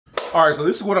All right, so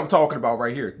this is what I'm talking about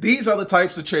right here. These are the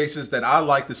types of chases that I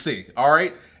like to see, all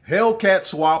right? Hellcat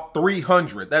Swapped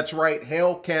 300. That's right,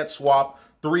 Hellcat Swapped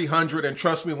 300. And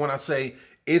trust me when I say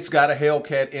it's got a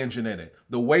Hellcat engine in it.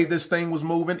 The way this thing was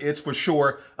moving, it's for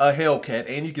sure a Hellcat.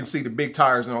 And you can see the big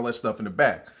tires and all that stuff in the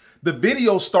back. The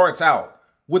video starts out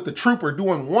with the trooper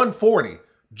doing 140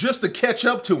 just to catch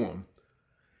up to him.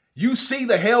 You see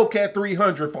the Hellcat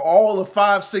 300 for all of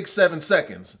 5, 6, 7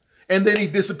 seconds. And then he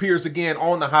disappears again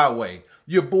on the highway.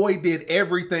 Your boy did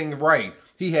everything right.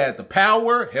 He had the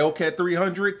power, Hellcat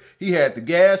 300. He had the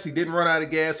gas. He didn't run out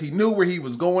of gas. He knew where he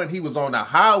was going. He was on the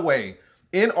highway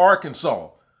in Arkansas.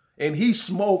 And he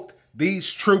smoked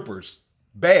these troopers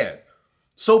bad.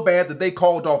 So bad that they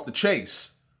called off the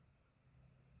chase.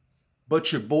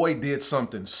 But your boy did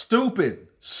something stupid.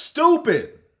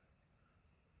 Stupid.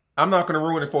 I'm not going to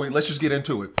ruin it for you. Let's just get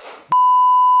into it.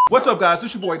 What's up, guys?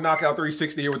 This your boy Knockout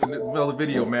 360 here with another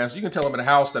video, man. So you can tell I'm in a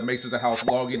house that makes it a house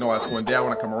vlog. You know how it's going down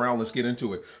when I come around. Let's get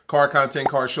into it. Car content,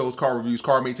 car shows, car reviews,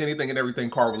 car meets, anything and everything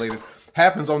car related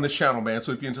happens on this channel, man.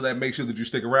 So if you're into that, make sure that you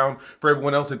stick around. For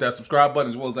everyone else, hit that subscribe button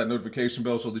as well as that notification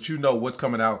bell so that you know what's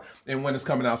coming out and when it's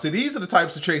coming out. See, these are the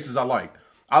types of chases I like.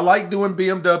 I like doing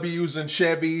BMWs and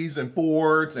Chevys and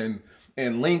Fords and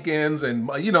Lincolns and,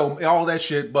 you know, all that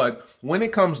shit. But when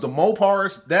it comes to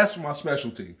Mopars, that's my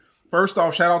specialty. First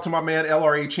off, shout out to my man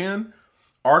LRHN,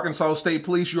 Arkansas State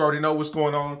Police. You already know what's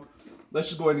going on. Let's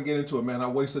just go ahead and get into it, man. I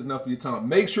wasted enough of your time.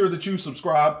 Make sure that you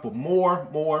subscribe for more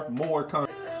content.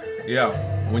 Yeah,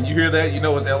 when you hear that, you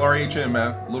know it's LRHN,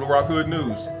 man. Little Rock Hood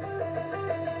News.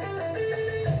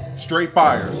 Straight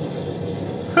fire.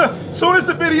 Soon as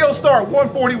the video starts,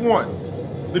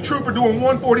 141. The trooper doing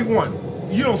 141.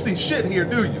 You don't see shit here,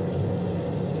 do you?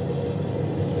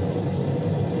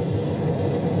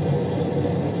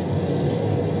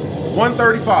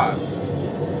 135,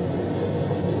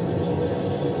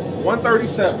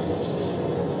 137,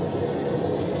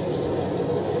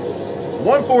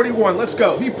 141. Let's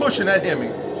go. He pushing that Hemi.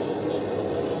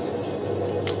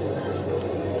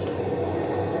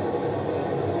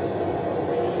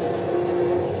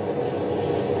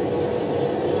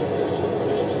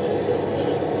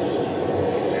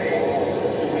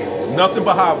 Nothing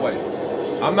but highway.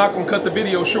 I'm not gonna cut the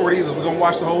video short either. We're gonna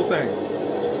watch the whole thing.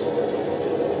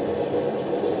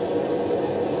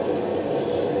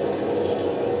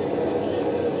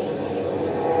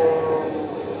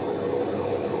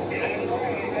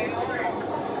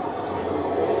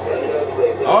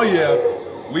 Oh yeah,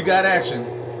 we got action.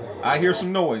 I hear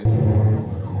some noise.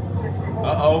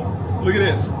 Uh-oh, look at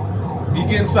this. He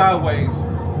getting sideways.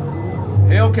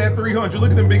 Hellcat 300, look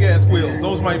at them big ass wheels.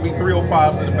 Those might be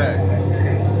 305s in the back.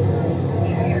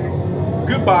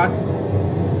 Goodbye.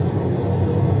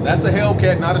 That's a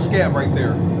Hellcat, not a scab right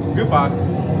there. Goodbye.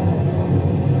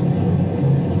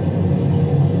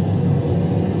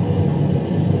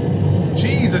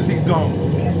 Jesus, he's gone.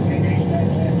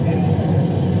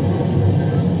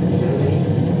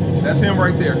 That's him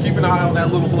right there. Keep an eye on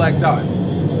that little black dot.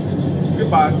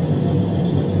 Goodbye.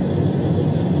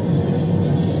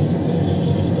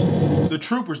 The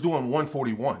trooper's doing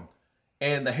 141.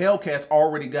 And the Hellcat's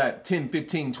already got 10,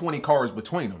 15, 20 cars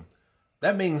between them.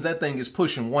 That means that thing is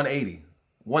pushing 180.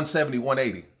 170,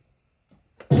 180.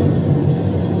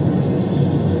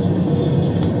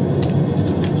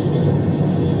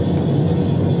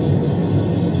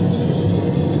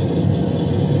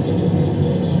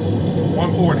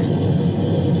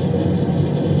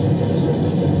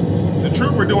 The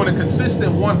trooper doing a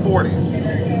consistent 140,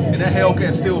 and that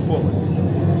Hellcat still pulling.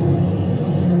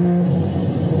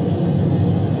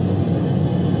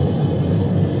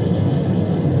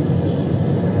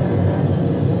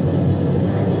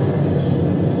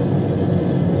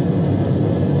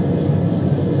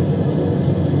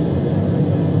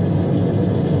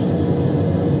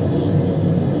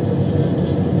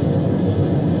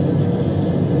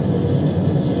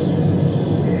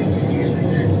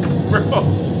 Bro,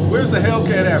 where's the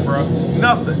Hellcat at, bro?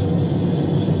 Nothing.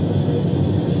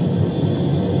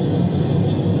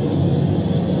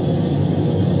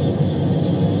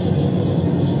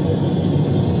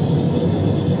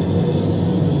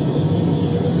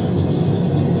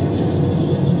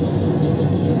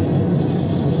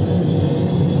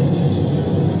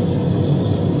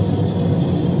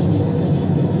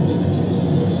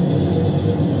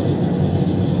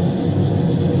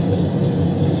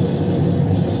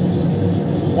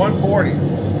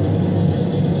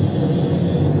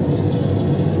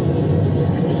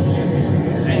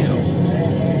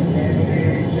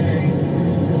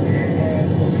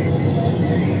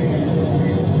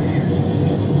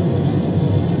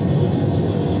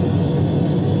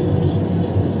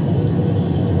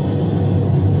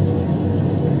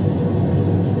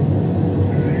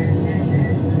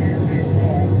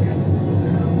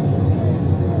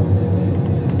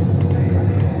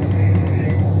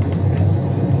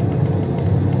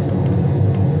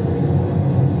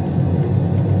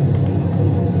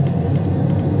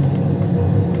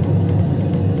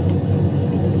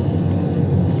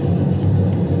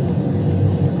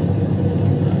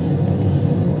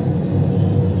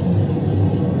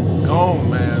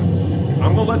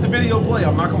 I'm gonna let the video play.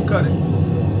 I'm not gonna cut it.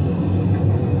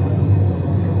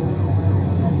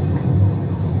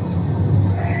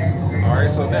 All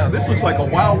right, so now this looks like a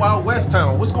Wild Wild West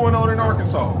town. What's going on in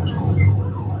Arkansas?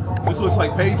 This looks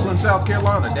like Pageland, South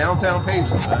Carolina, downtown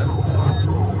Pageland, man.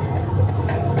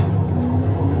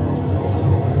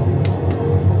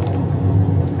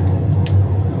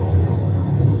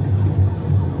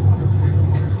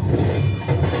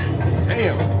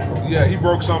 Damn. Yeah, he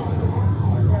broke something.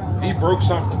 He broke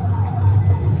something.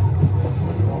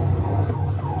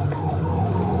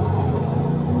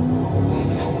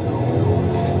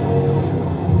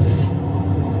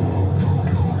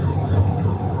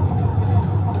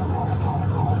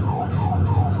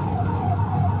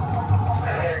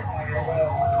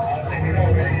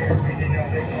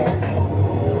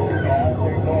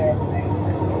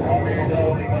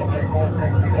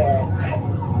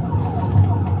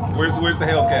 Where's the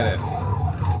Hellcat at?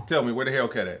 Tell me, where the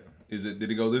Hellcat at? Did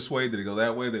it go this way? Did it go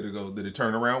that way? Did it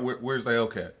turn around? Where's the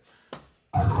Hellcat?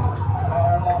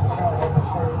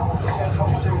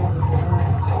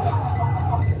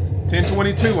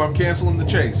 1022, I'm canceling the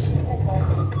chase.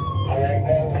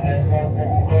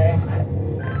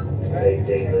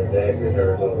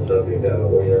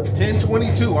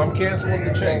 1022, I'm canceling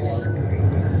the chase.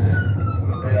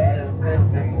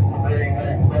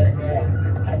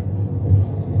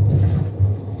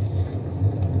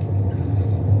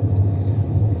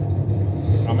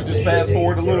 I'm gonna just fast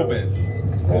forward a little bit,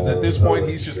 because at this point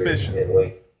he's just fishing.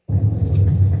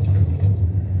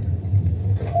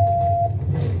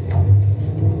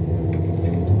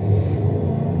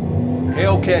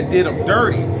 Hellcat did him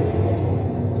dirty.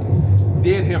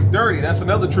 Did him dirty. That's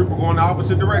another trooper going the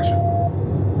opposite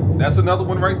direction. That's another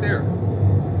one right there.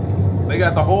 They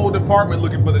got the whole department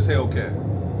looking for this Hellcat.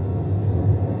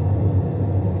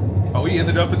 Oh, he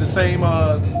ended up at the same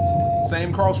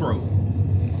crossroad.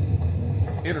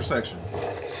 Intersection.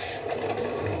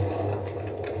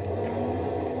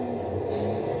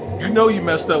 You know you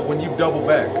messed up when you double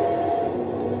back.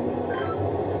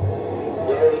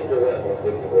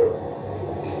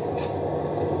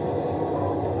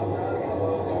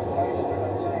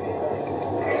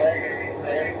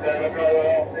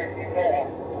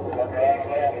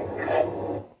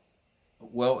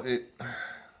 Well,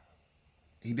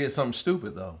 he did something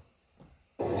stupid though.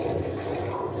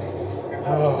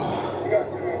 Oh.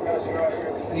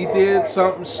 He did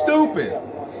something stupid.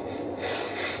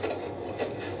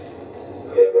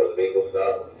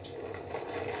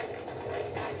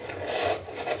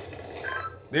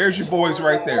 There's your boys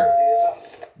right there.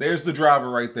 There's the driver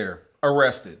right there.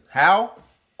 Arrested. How?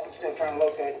 I'm still trying to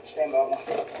locate it. Stand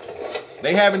by.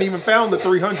 They haven't even found the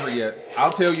 300 yet.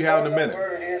 I'll tell you how in a minute.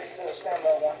 Where it is. Stand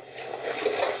by.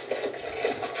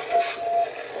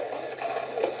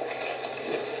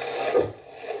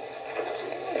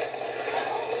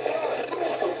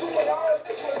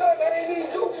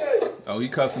 Oh, he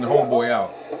cussing the homeboy out.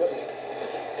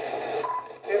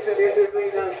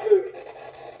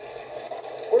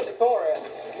 Where's the car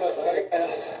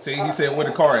at? See, he said, where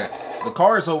the car at? The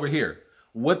car is over here.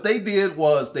 What they did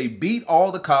was they beat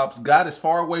all the cops, got as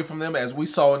far away from them as we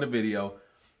saw in the video.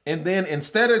 And then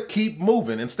instead of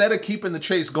keeping the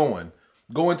chase going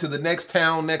to the next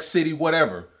town, next city,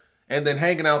 whatever, and then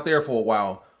hanging out there for a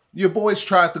while, your boys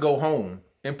tried to go home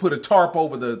and put a tarp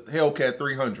over the Hellcat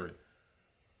 300.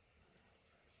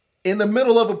 In the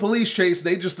middle of a police chase,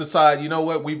 they just decide, you know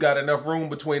what, we've got enough room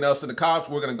between us and the cops.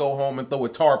 We're going to go home and throw a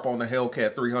tarp on the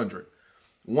Hellcat 300.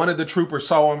 One of the troopers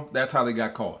saw him. That's how they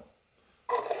got caught.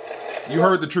 You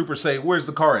heard the trooper say, where's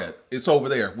the car at? It's over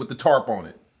there with the tarp on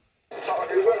it.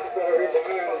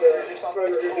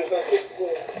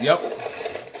 Yep.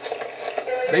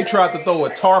 They tried to throw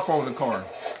a tarp on the car.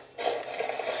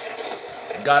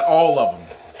 Got all of them.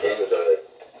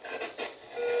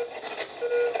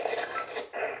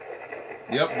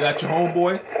 Yep, got your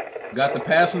homeboy, got the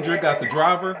passenger, got the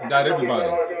driver, got everybody.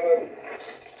 I'm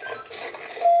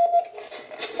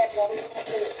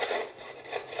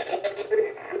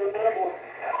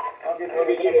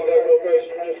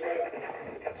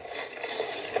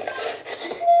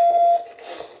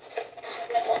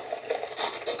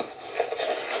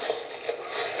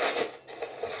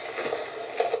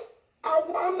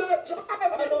not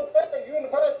driving. You in the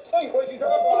passenger seat. What you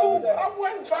driving? I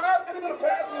wasn't driving in the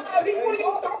passenger seat. What are you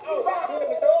talking about? You in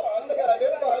the car.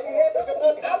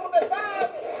 I look at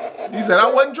it. He said, I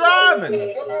wasn't driving.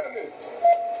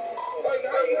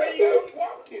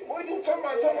 What are you talking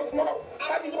about, Thomas?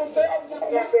 How you gonna say I was on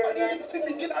my side? You didn't see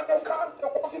me get out of the car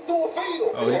and walking through a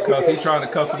field. Oh, he trying to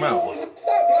cuss him out.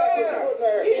 Stop lying.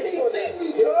 He didn't see me,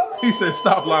 dog. He said,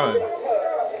 stop lying.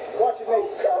 Watch your name.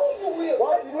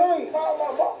 said call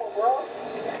my mama,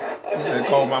 bro. He said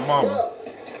call my mama.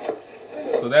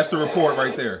 So that's the report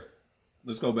right there.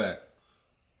 Let's go back.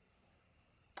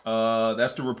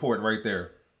 That's the report right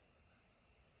there.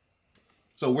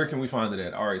 So where can we find it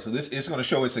at? All right, so this is going to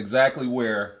show us exactly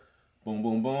where, boom,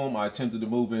 boom, boom. I attempted to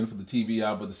move in for the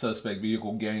TVI, but the suspect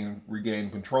vehicle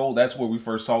regained control. That's where we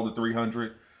first saw the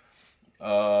 300.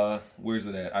 Where's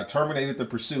it at? I terminated the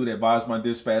pursuit, advised my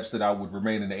dispatch that I would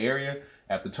remain in the area.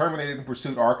 After terminating the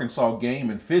pursuit, Arkansas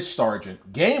Game and Fish Sergeant.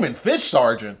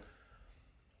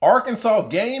 Arkansas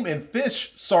Game and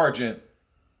Fish Sergeant.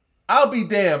 I'll be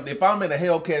damned if I'm in a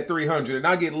Hellcat 300 and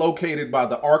I get located by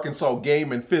the Arkansas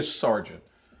Game and Fish Sergeant.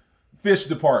 Fish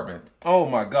Department. Oh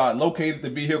my God. Located the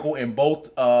vehicle and both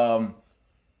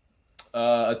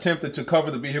attempted to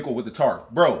cover the vehicle with the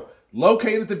tarp. Bro,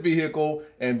 located the vehicle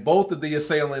and both of the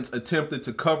assailants attempted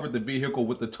to cover the vehicle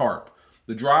with the tarp.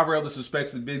 The driver of the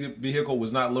suspected vehicle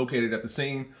was not located at the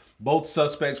scene. Both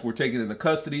suspects were taken into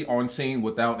custody on scene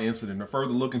without incident. A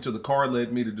further look into the car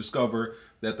led me to discover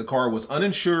that the car was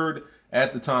uninsured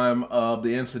at the time of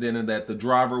the incident and that the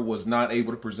driver was not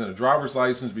able to present a driver's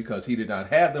license because he did not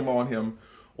have them on him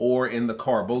or in the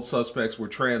car. Both suspects were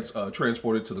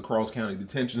transported to the Cross County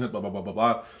detention, blah, blah, blah, blah,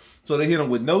 blah. So they hit him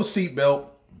with no seatbelt.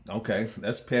 Okay,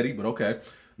 that's petty, but okay.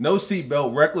 No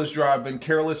seatbelt, reckless driving,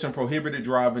 careless and prohibited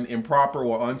driving, improper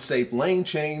or unsafe lane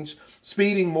change,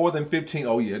 speeding more than 15,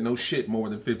 oh yeah, no shit, more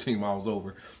than 15 miles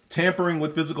over, tampering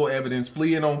with physical evidence,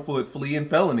 fleeing on foot, fleeing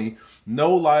felony,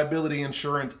 no liability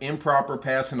insurance, improper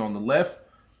passing on the left,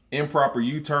 improper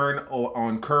U-turn or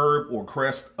on curb or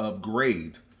crest of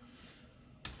grade.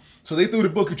 So they threw the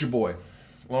book at your boy.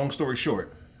 Long story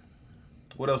short.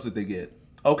 What else did they get?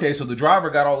 Okay, so the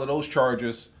driver got all of those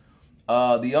charges.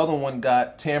 The other one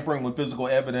got tampering with physical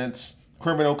evidence,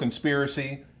 criminal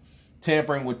conspiracy,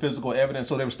 tampering with physical evidence.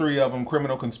 So there was 3 of them,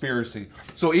 criminal conspiracy.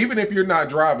 So even if you're not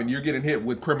driving, you're getting hit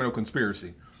with criminal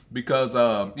conspiracy because,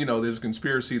 you know, there's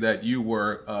conspiracy that you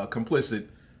were complicit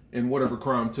in whatever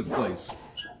crime took place.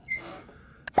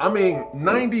 I mean,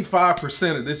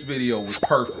 95% of this video was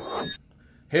perfect.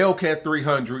 Hellcat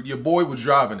 300, your boy was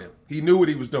driving it. He knew what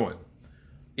he was doing.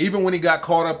 Even when he got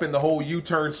caught up in the whole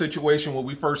U-turn situation when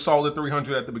we first saw the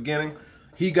 300 at the beginning,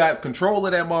 he got control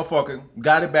of that motherfucker,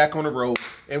 got it back on the road,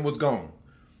 and was gone.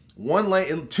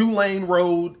 2-lane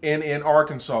road in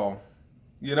Arkansas,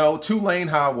 you know, 2-lane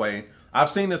highway. I've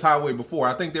seen this highway before.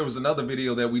 I think there was another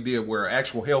video that we did where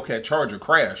actual Hellcat Charger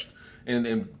crashed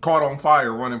and caught on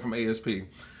fire running from ASP.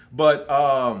 But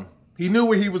he knew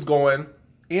where he was going,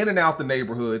 in and out the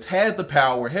neighborhoods, had the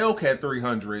power, Hellcat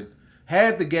 300,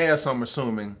 had the gas, I'm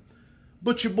assuming.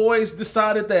 But your boys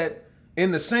decided that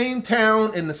in the same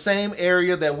town, in the same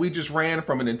area that we just ran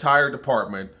from an entire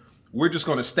department, we're just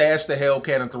going to stash the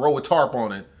Hellcat and throw a tarp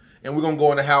on it, and we're going to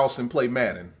go in the house and play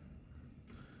Madden.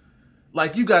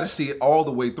 Like, you got to see it all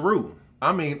the way through.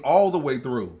 I mean, all the way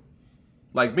through.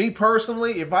 Like, me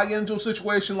personally, if I get into a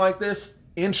situation like this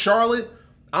in Charlotte,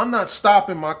 I'm not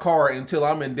stopping my car until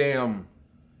I'm in damn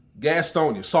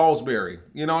Gastonia, Salisbury.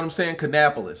 You know what I'm saying?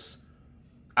 Kannapolis.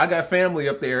 I got family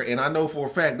up there, and I know for a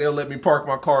fact they'll let me park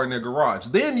my car in their garage.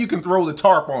 Then you can throw the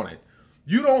tarp on it.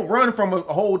 You don't run from a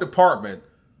whole department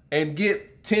and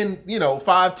get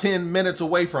 5-10 minutes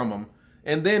away from them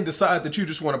and then decide that you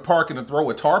just want to park and throw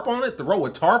a tarp on it? Throw a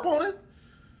tarp on it?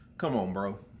 Come on,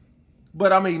 bro.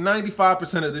 But I mean,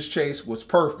 95% of this chase was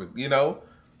perfect, you know?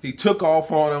 He took off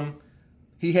on him.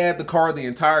 He had the car the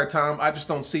entire time. I just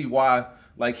don't see why.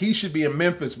 Like, he should be in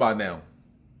Memphis by now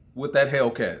with that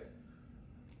Hellcat.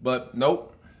 But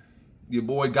nope, your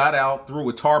boy got out, threw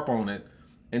a tarp on it,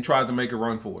 and tried to make a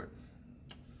run for it.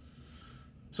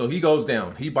 So he goes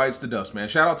down. He bites the dust, man.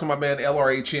 Shout out to my man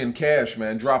LRHN Cash,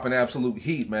 man, dropping absolute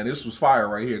heat, man. This was fire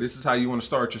right here. This is how you want to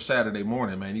start your Saturday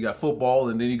morning, man. You got football,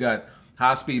 and then you got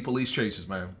high-speed police chases,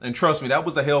 man. And trust me, that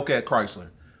was a Hellcat Chrysler.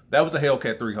 That was a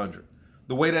Hellcat 300.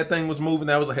 The way that thing was moving,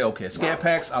 that was a Hellcat. Scat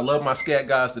packs, I love my scat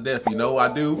guys to death. You know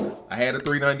I do. I had a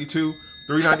 392.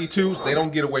 392s, they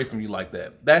don't get away from you like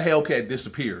that. That Hellcat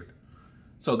disappeared.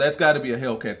 So that's got to be a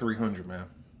Hellcat 300, man.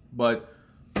 But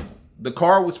the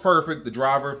car was perfect. The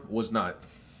driver was not.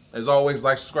 As always,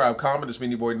 like, subscribe, comment. It's me,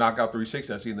 your boy, Knockout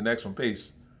 360. I'll see you in the next one.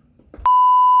 Peace.